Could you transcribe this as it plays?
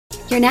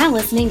You're now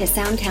listening to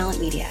Sound Talent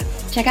Media.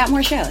 Check out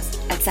more shows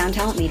at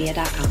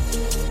soundtalentmedia.com.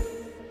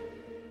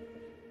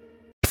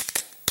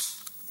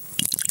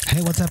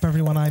 Hey, what's up,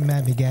 everyone? I'm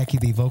Matt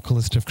Migaki, the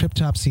vocalist of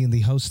Cryptopsy and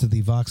the host of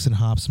the Vox and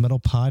Hops Metal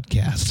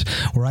Podcast,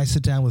 where I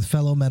sit down with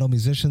fellow metal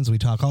musicians. We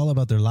talk all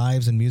about their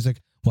lives and music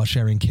while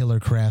sharing killer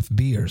craft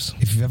beers.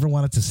 If you've ever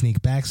wanted to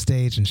sneak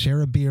backstage and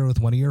share a beer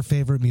with one of your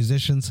favorite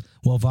musicians,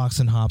 well, Vox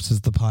and Hops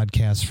is the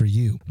podcast for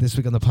you. This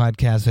week on the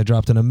podcast, I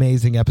dropped an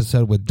amazing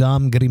episode with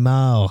Dom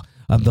Grimal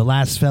of The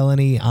Last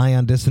Felony,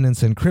 Ion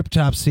Dissonance, and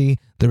Cryptopsy.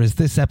 There is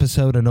this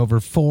episode and over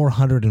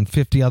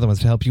 450 other ones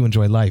to help you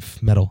enjoy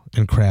life, metal,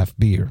 and craft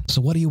beer.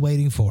 So what are you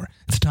waiting for?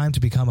 It's time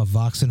to become a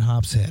Vox and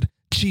Hops head.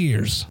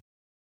 Cheers!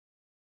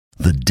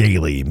 The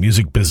Daily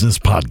Music Business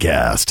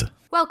Podcast.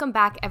 Welcome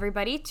back,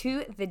 everybody,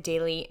 to the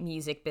Daily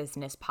Music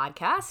Business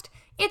Podcast.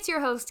 It's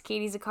your host,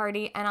 Katie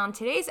Zaccardi, and on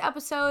today's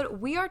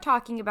episode, we are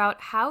talking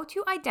about how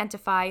to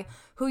identify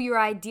who your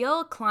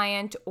ideal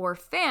client or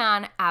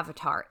fan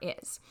avatar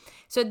is.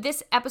 So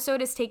this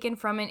episode is taken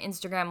from an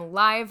Instagram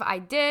Live I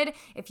did.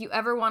 If you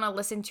ever want to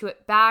listen to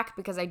it back,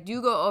 because I do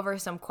go over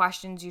some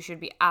questions you should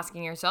be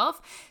asking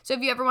yourself. So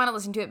if you ever want to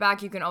listen to it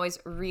back, you can always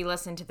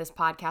re-listen to this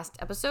podcast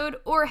episode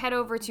or head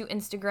over to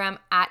Instagram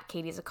at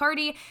Katie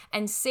Zaccardi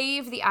and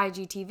save the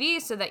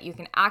IGTV so that you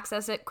can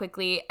access it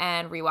quickly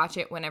and rewatch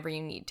it whenever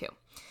you need to.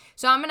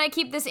 So I'm going to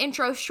keep this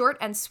intro short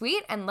and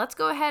sweet, and let's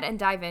go ahead and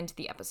dive into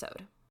the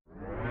episode.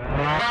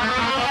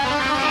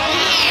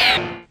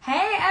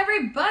 Hey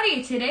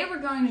everybody! Today we're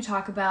going to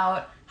talk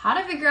about how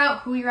to figure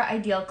out who your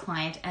ideal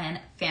client and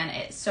fan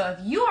is. So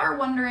if you are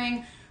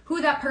wondering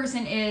who that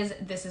person is,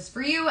 this is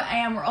for you,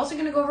 and we're also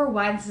going to go over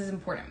why this is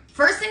important.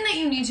 First thing that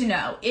you need to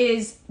know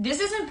is this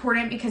is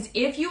important because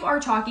if you are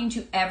talking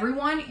to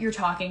everyone, you're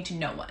talking to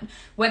no one.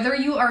 Whether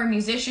you are a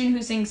musician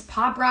who sings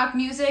pop rock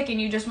music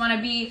and you just want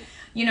to be,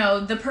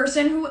 the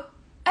person who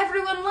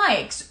everyone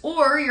likes,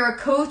 or you're a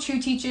coach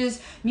who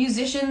teaches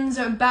musicians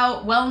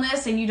about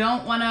wellness and you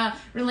don't want to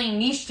really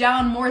niche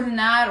down more than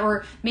that,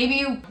 or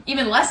maybe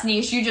even less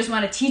niche, you just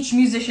want to teach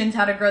musicians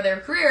how to grow their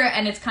career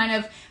and it's kind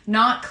of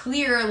not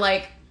clear,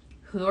 like,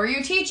 who are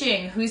you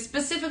teaching? Who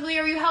specifically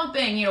are you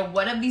helping?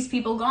 What have these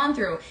people gone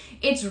through?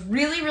 It's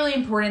really, really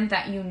important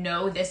that you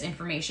know this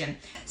information.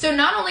 So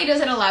not only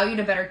does it allow you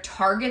to better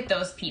target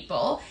those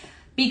people,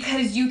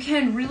 because you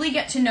can really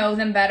get to know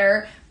them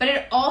better, but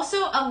it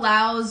also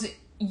allows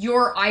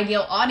your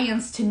ideal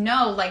audience to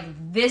know, like,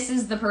 this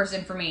is the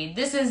person for me,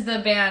 this is the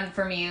band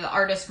for me, the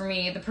artist for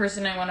me, the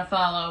person I want to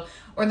follow,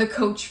 or the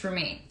coach for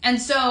me, and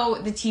so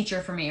the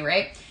teacher for me,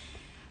 right?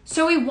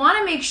 So we want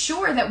to make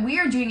sure that we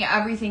are doing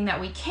everything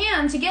that we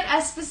can to get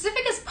as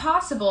specific as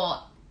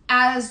possible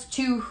as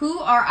to who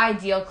our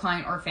ideal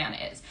client or fan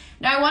is.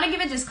 Now, I want to give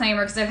a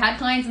disclaimer because I've had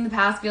clients in the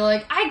past be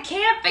like, I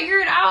can't figure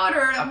it out,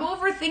 or I'm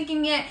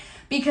overthinking it,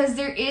 because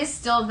there is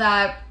still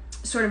that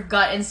sort of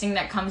gut instinct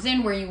that comes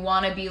in where you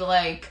want to be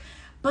like,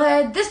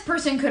 but this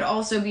person could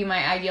also be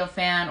my ideal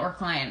fan or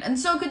client, and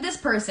so could this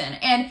person.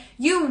 And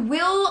you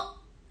will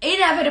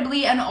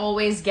inevitably and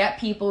always get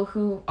people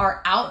who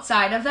are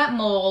outside of that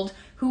mold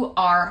who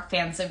are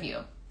fans of you.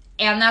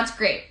 And that's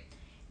great.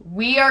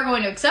 We are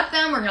going to accept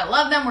them, we're going to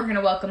love them, we're going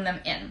to welcome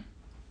them in.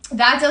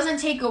 That doesn't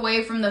take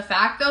away from the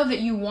fact, though, that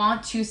you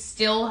want to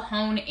still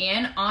hone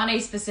in on a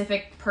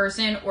specific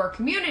person or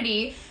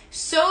community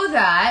so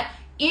that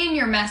in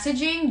your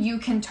messaging, you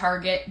can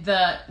target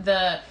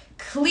the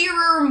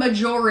clearer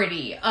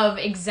majority of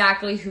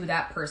exactly who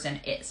that person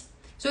is.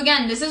 So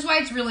again, this is why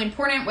it's really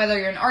important, whether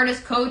you're an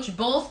artist, coach,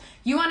 both,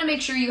 you want to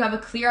make sure you have a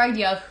clear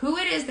idea of who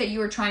it is that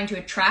you are trying to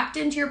attract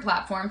into your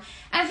platform.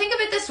 And think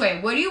of it this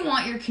way, what do you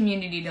want your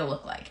community to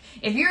look like?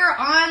 If you're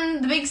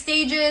on the big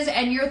stages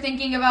and you're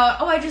thinking about,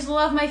 I just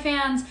love my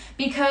fans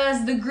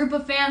because the group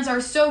of fans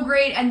are so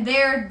great and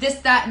they're this,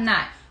 that, and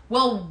that.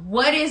 Well,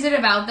 what is it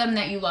about them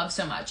that you love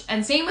so much?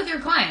 And same with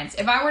your clients.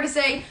 If I were to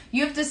say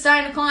you have to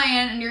sign a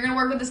client and you're going to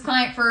work with this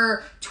client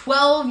for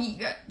 12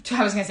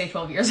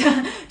 years,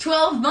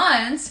 12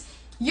 months,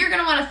 you're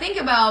going to want to think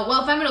about,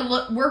 well, if I'm going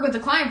to work with a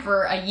client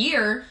for a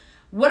year,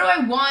 what do I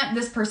want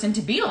this person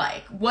to be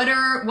like? What do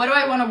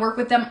I want to work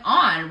with them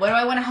on? What do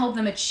I want to help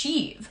them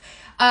achieve?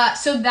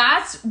 So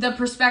that's the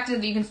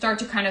perspective that you can start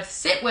to kind of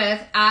sit with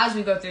as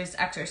we go through this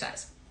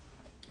exercise.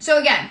 So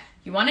again,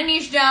 you want to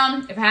niche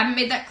down. If I haven't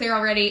made that clear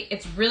already,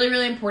 it's really,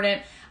 really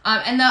important.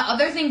 And the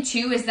other thing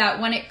too is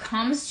that when it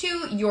comes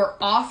to your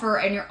offer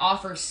and your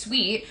offer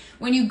suite,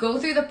 when you go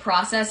through the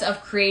process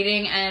of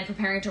creating and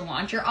preparing to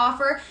launch your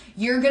offer,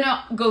 you're going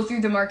to go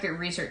through the market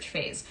research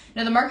phase.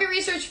 Now, the market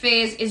research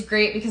phase is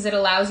great because it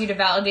allows you to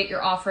validate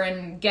your offer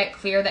and get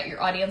clear that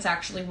your audience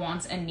actually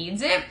wants and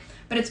needs it.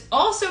 But it's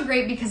also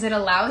great because it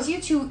allows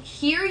you to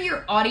hear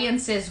your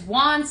audience's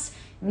wants,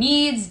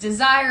 needs,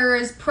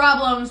 desires,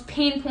 problems,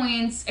 pain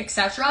points,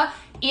 etc.,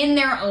 in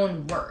their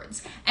own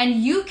words. And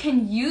you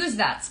can use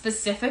that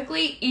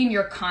specifically in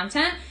your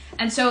content.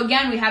 And so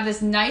again, we have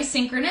this nice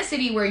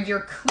synchronicity where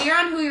you're clear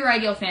on who your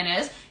ideal fan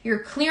is, you're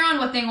clear on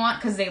what they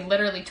want because they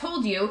literally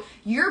told you,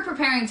 you're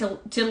preparing to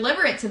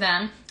deliver it to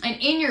them, and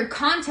in your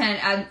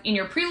content, in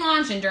your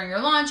pre-launch and during your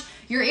launch,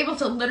 you're able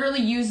to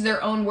literally use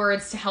their own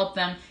words to help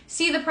them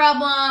see the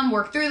problem,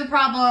 work through the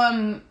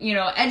problem,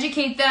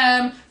 educate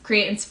them,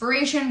 create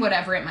inspiration,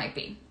 whatever it might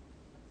be.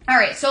 All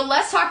right, so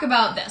let's talk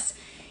about this.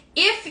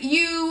 If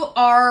you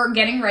are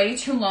getting ready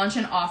to launch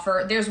an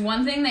offer, there's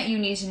one thing that you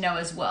need to know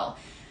as well.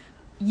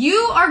 You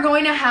are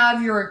going to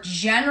have your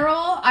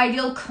general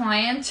ideal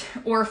client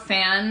or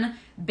fan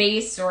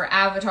base, or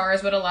avatar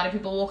is what a lot of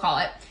people will call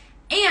it.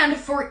 And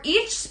for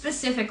each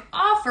specific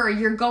offer,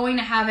 you're going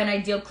to have an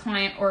ideal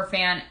client or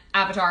fan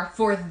avatar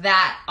for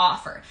that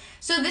offer.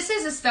 So this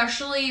is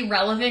especially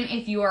relevant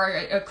if you are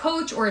a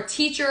coach or a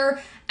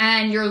teacher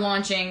and you're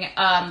launching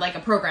like a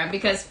program,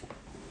 because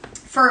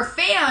for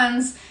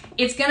fans,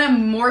 it's going to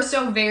more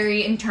so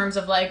vary in terms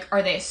of like,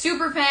 are they a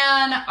super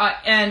fan?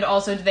 And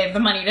also, do they have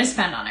the money to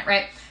spend on it,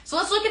 right? So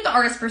let's look at the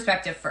artist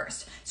perspective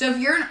first. So if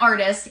you're an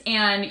artist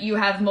and you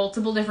have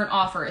multiple different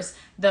offers,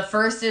 the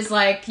first is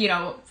like,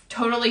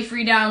 totally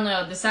free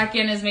download. The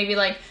second is maybe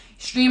like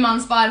stream on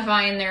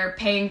Spotify and they're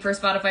paying for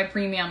Spotify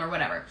Premium or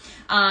whatever.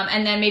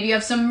 And then maybe you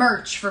have some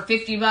merch for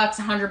 $50,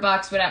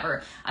 $100,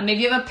 whatever.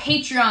 Maybe you have a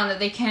Patreon that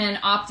they can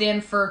opt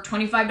in for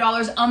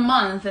 $25 a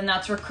month and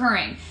that's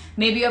recurring.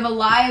 Maybe you have a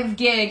live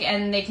gig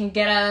and they can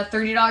get a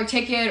 $30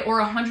 ticket or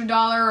a $100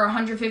 or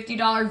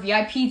 $150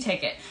 VIP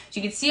ticket. So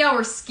you can see how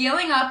we're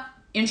scaling up,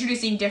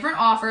 introducing different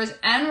offers,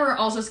 and we're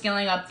also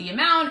scaling up the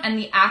amount and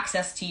the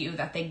access to you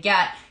that they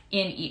get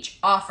in each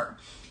offer.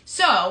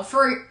 So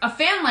for a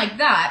fan like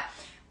that,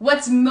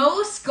 what's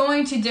most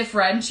going to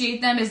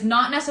differentiate them is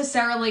not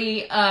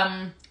necessarily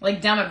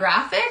like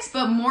demographics,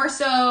 but more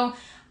so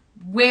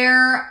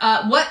where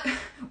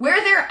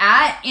they're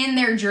at in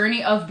their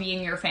journey of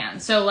being your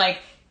fan. So like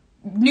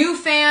new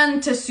fan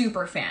to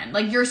super fan.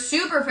 Like your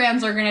super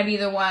fans are going to be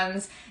the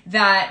ones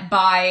that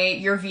buy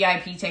your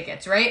VIP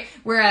tickets, right?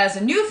 Whereas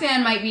a new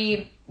fan might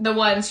be the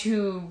ones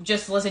who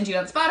just listen to you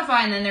on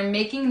Spotify and then they're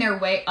making their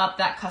way up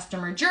that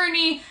customer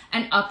journey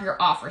and up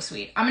your offer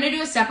suite. I'm going to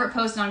do a separate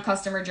post on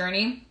customer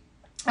journey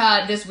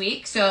this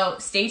week, so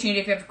stay tuned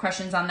if you have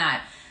questions on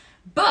that.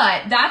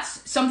 But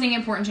that's something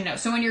important to know.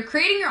 So when you're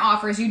creating your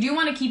offers, you do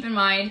want to keep in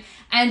mind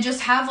and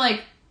just have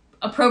like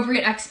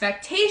appropriate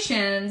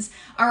expectations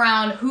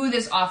around who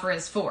this offer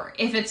is for.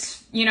 If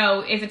it's,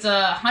 if it's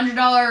a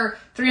 $100,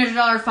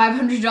 $300,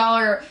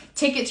 $500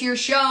 ticket to your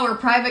show or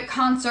private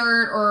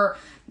concert or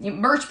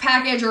merch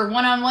package or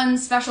one-on-one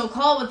special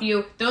call with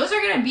you, those are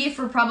going to be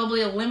for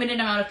probably a limited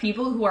amount of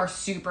people who are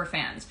super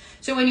fans.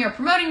 So when you're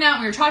promoting that,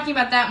 when you're talking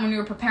about that, when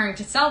you're preparing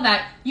to sell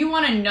that, you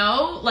want to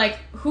know like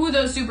who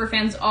those super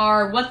fans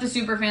are, what the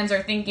super fans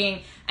are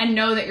thinking, and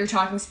know that you're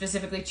talking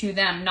specifically to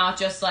them, not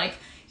just like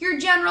your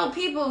general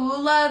people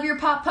who love your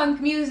pop punk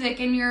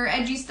music and your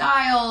edgy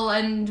style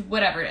and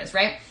whatever it is,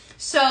 right?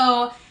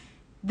 So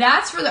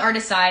that's for the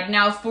artist side.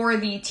 Now for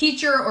the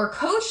teacher or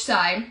coach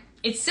side,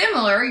 it's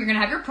similar. You're going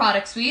to have your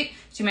product suite.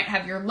 So you might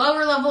have your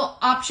lower level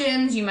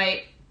options. You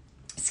might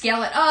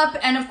scale it up.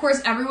 And of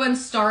course, everyone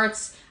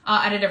starts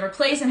at a different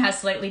place and has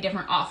slightly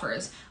different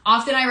offers.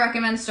 Often I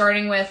recommend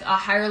starting with a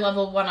higher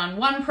level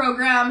one-on-one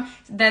program,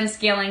 then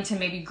scaling to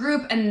maybe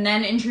group, and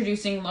then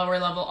introducing lower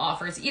level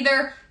offers.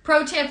 Either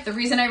pro tip, the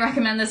reason I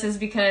recommend this is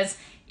because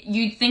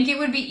you'd think it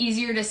would be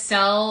easier to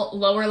sell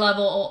lower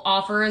level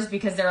offers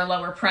because they're a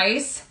lower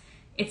price.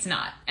 It's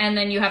not. And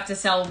then you have to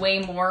sell way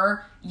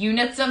more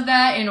units of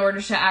that in order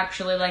to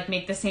actually like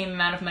make the same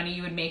amount of money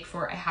you would make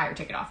for a higher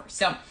ticket offer.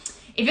 So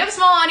if you have a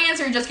small audience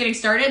or you're just getting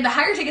started, the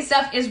higher ticket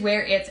stuff is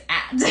where it's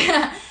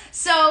at.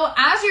 So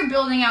as you're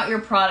building out your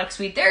product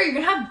suite there, you're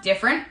going to have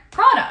different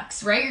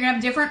products, right? You're going to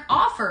have different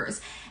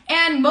offers.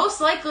 And most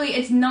likely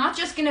it's not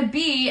just going to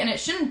be, and it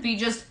shouldn't be,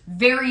 just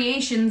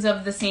variations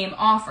of the same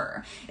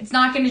offer. It's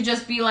not going to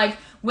just be like,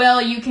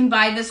 well, you can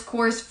buy this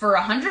course for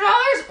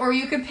 $100 or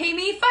you could pay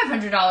me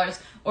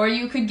 $500 or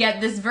you could get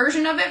this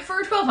version of it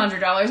for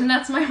 $1,200 and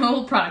that's my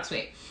whole product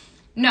suite.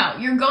 No,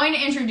 you're going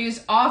to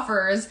introduce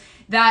offers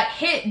that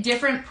hit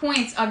different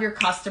points of your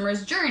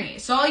customer's journey.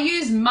 So I'll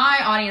use my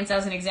audience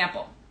as an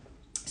example.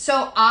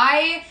 So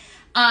my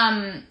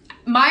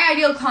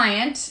ideal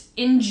client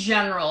in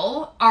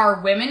general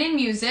are women in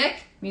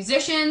music,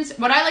 musicians,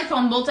 what I like to call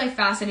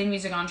multifaceted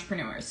music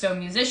entrepreneurs. So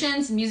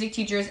musicians, music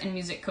teachers, and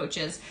music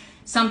coaches.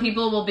 Some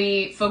people will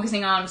be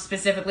focusing on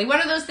specifically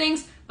one of those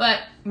things,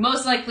 but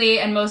most likely,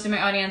 and most of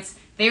my audience,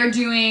 they are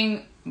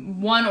doing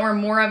one or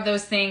more of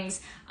those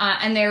things,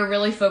 and they're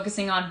really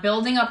focusing on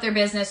building up their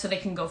business so they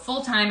can go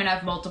full-time and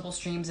have multiple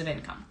streams of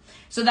income.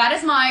 So that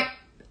is my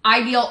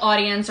ideal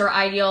audience or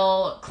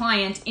ideal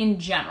client in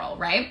general,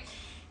 right?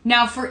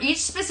 Now, for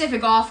each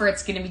specific offer,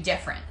 it's going to be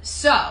different.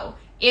 So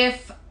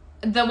if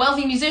the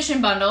Wealthy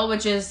Musician Bundle,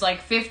 which is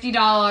like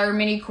 $50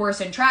 mini course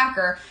and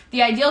tracker,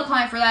 the ideal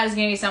client for that is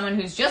going to be someone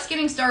who's just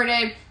getting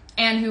started,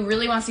 and who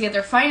really wants to get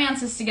their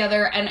finances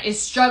together and is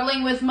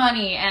struggling with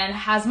money and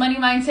has money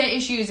mindset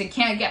issues and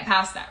can't get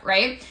past that,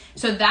 right?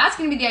 So that's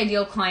going to be the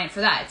ideal client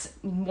for that. It's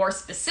more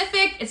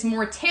specific, it's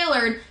more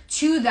tailored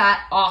to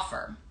that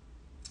offer.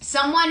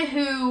 Someone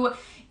who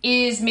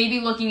is maybe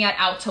looking at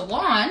out to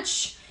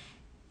launch,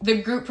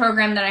 the group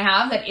program that I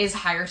have that is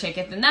higher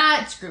ticket than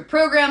that, it's group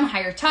program,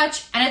 higher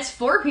touch, and it's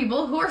for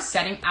people who are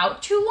setting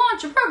out to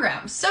launch a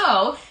program.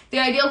 So the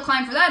ideal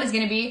client for that is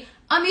going to be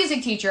a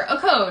music teacher, a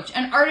coach,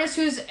 an artist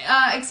who's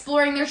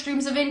exploring their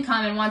streams of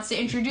income and wants to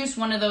introduce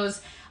one of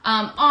those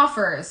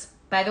offers.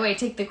 By the way,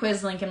 take the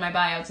quiz link in my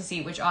bio to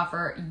see which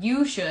offer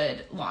you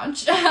should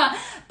launch.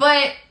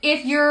 But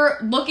if you're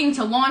looking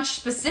to launch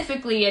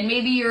specifically and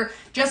maybe you're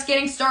just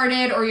getting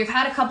started or you've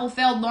had a couple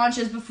failed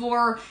launches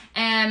before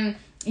and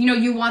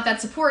you want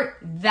that support,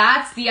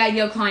 that's the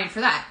ideal client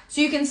for that. So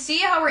you can see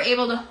how we're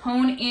able to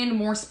hone in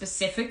more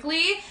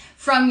specifically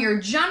from your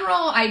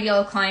general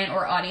ideal client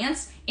or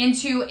audience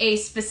into a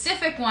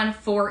specific one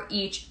for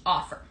each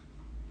offer.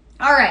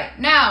 All right,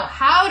 now,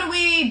 how do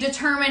we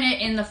determine it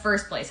in the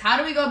first place? How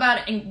do we go about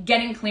it and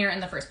getting clear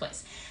in the first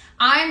place?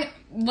 I'm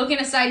looking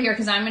aside here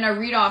because I'm going to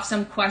read off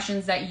some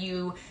questions that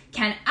you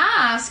can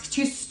ask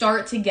to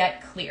start to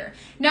get clear.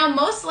 Now,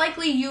 most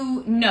likely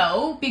you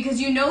know because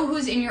you know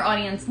who's in your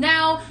audience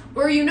now,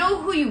 or you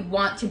know who you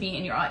want to be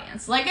in your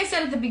audience. Like I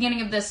said at the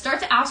beginning of this, start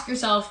to ask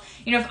yourself,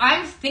 if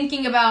I'm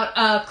thinking about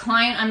a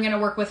client I'm going to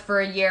work with for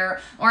a year,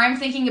 or I'm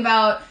thinking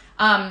about,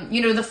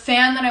 the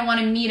fan that I want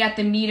to meet at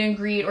the meet and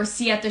greet or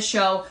see at the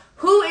show,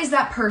 who is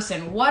that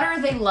person? What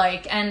are they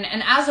like? And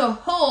as a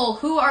whole,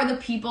 who are the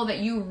people that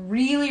you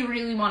really,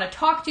 really want to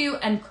talk to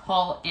and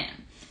call in?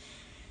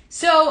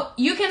 So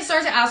you can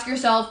start to ask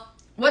yourself,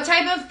 what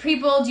type of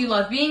people do you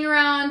love being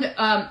around?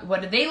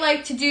 What do they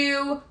like to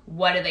do?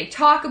 What do they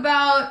talk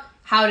about?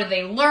 How do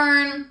they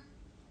learn?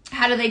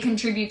 How do they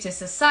contribute to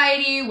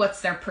society? What's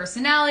their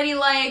personality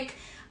like?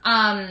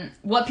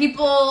 What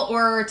people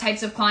or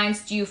types of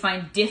clients do you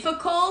find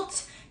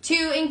difficult to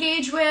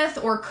engage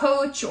with or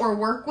coach or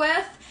work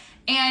with?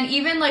 And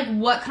even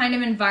what kind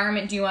of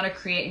environment do you want to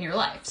create in your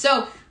life?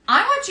 So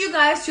I want you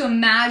guys to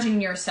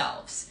imagine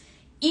yourselves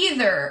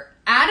either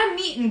at a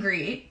meet and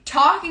greet,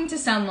 talking to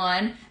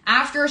someone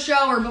after a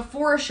show or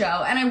before a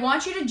show, and I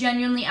want you to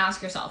genuinely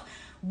ask yourself,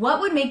 what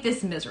would make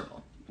this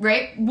miserable,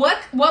 right? What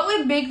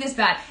would make this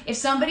bad? If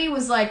somebody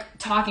was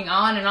talking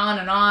on and on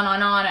and on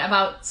and on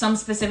about some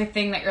specific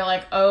thing that you're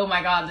like, oh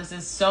my God, this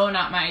is so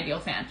not my ideal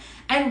fan.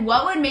 And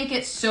what would make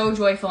it so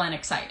joyful and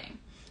exciting?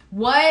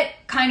 What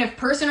kind of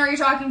person are you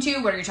talking to?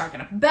 What are you talking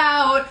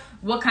about?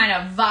 What kind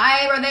of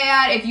vibe are they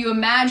at? If you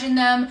imagine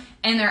them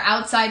and their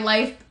outside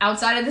life,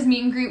 outside of this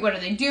meet and greet, what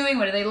are they doing?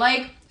 What do they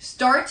like?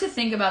 Start to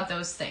think about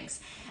those things.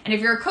 And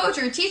if you're a coach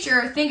or a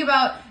teacher, think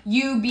about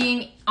you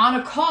being on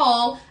a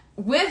call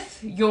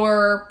with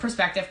your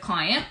prospective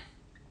client.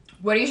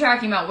 What are you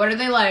talking about? What are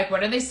they like?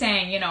 What are they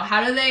saying?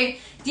 How do they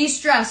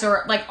de-stress?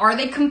 Or are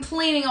they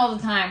complaining all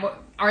the time?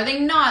 Are they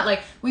not?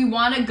 We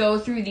want to go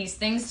through these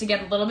things to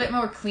get a little bit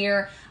more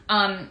clear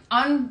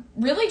on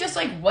really just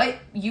what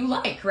you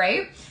like,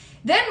 right?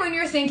 Then when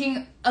you're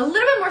thinking a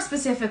little bit more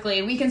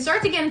specifically, we can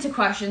start to get into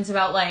questions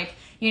about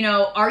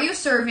are you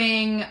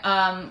serving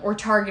or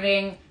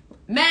targeting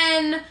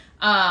men,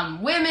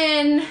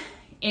 women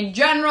in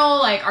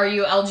general? Are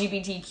you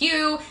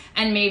LGBTQ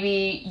and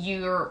maybe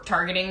you're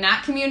targeting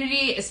that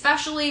community,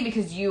 especially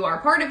because you are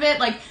part of it?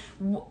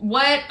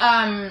 What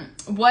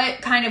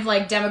kind of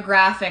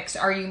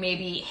demographics are you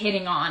maybe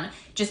hitting on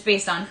just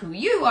based on who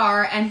you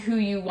are and who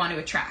you want to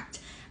attract?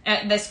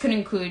 This could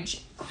include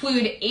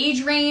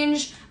age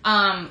range,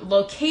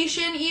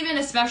 location even,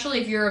 especially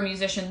if you're a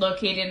musician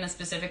located in a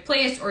specific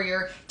place or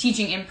you're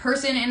teaching in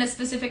person in a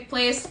specific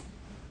place.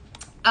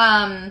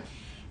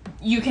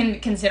 You can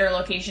consider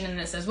location in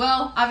this as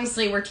well.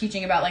 Obviously, we're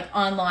teaching about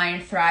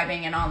online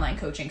thriving and online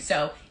coaching,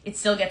 so it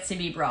still gets to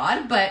be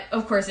broad, but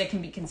of course it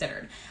can be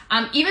considered.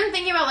 Even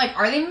thinking about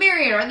are they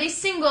married? Are they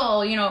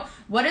single?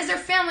 What is their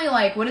family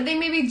like? What do they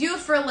maybe do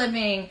for a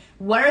living?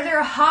 What are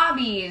their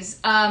hobbies?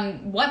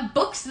 What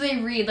books do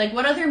they read?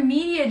 What other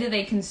media do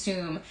they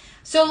consume?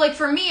 So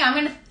for me,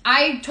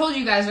 I told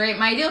you guys, right?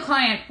 My ideal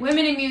client,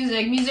 women in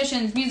music,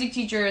 musicians, music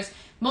teachers,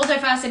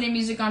 multifaceted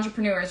music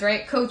entrepreneurs,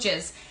 right?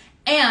 Coaches.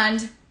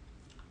 And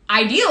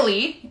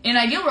ideally, in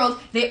ideal world,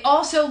 they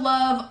also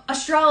love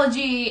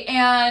astrology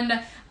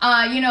and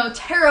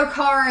tarot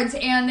cards,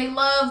 and they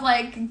love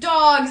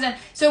dogs, and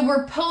so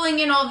we're pulling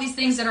in all these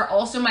things that are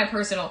also my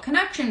personal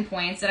connection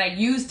points that I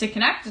use to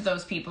connect with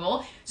those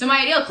people. So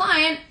my ideal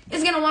client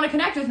is going to want to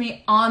connect with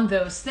me on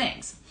those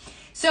things.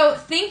 So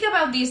think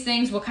about these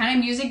things. What kind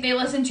of music they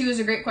listen to is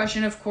a great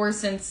question, of course,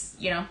 since,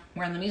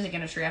 we're in the music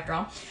industry after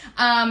all.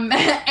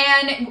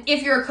 And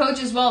if you're a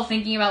coach as well,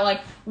 thinking about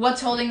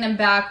what's holding them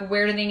back,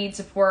 where do they need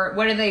support,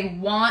 what do they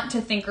want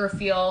to think or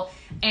feel,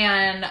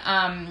 and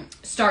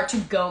start to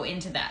go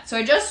into that. So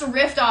I just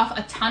riffed off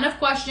a ton of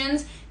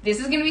questions. This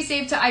is going to be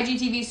saved to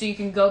IGTV, so you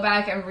can go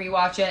back and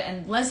rewatch it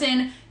and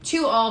listen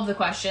to all of the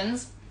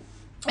questions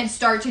and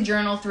start to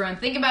journal through and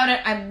think about it.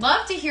 I'd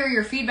love to hear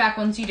your feedback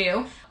once you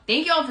do.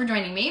 thank you all for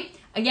joining me.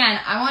 Again,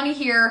 I want to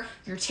hear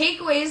your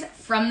takeaways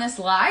from this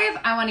live.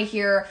 I want to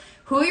hear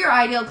who your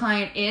ideal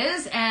client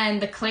is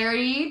and the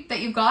clarity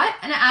that you've got.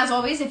 And as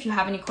always, if you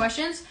have any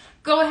questions,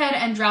 go ahead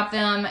and drop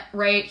them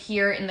right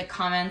here in the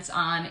comments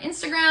on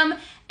Instagram,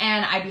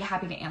 and I'd be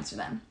happy to answer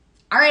them.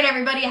 All right,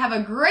 everybody, have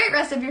a great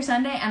rest of your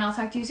Sunday, and I'll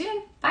talk to you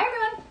soon. Bye,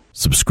 everyone.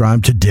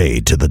 Subscribe today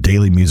to the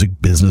Daily Music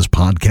Business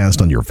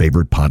Podcast on your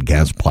favorite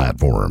podcast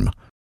platform.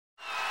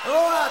 Hello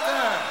out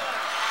there.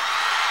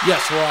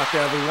 Yes, hello out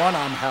there, everyone.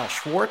 I'm Hal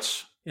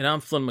Schwartz. And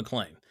I'm Flynn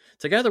McLean.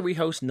 Together we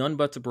host None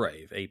But the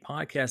Brave, a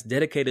podcast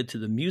dedicated to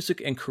the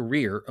music and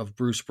career of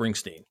Bruce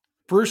Springsteen.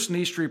 Bruce and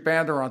E Street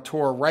Band are on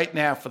tour right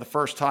now for the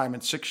first time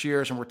in 6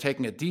 years, and we're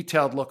taking a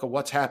detailed look at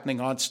what's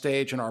happening on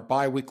stage in our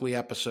bi-weekly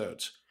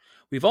episodes.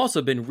 We've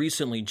also been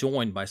recently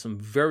joined by some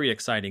very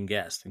exciting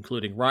guests,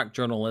 including rock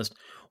journalist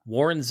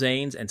Warren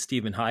Zanes and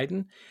Stephen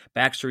Hyden,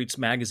 Backstreet's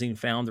Magazine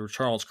founder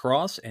Charles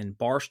Cross, and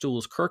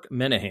Barstool's Kirk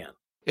Minahan.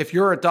 If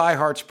you're a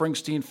diehard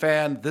Springsteen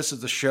fan, this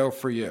is the show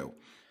for you.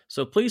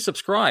 So please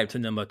subscribe to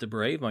None But the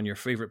Brave on your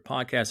favorite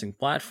podcasting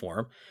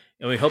platform,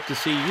 and we hope to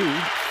see you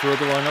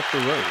further on up the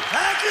road.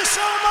 Thank you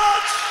so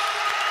much.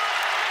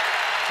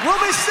 We'll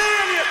be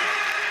seeing you.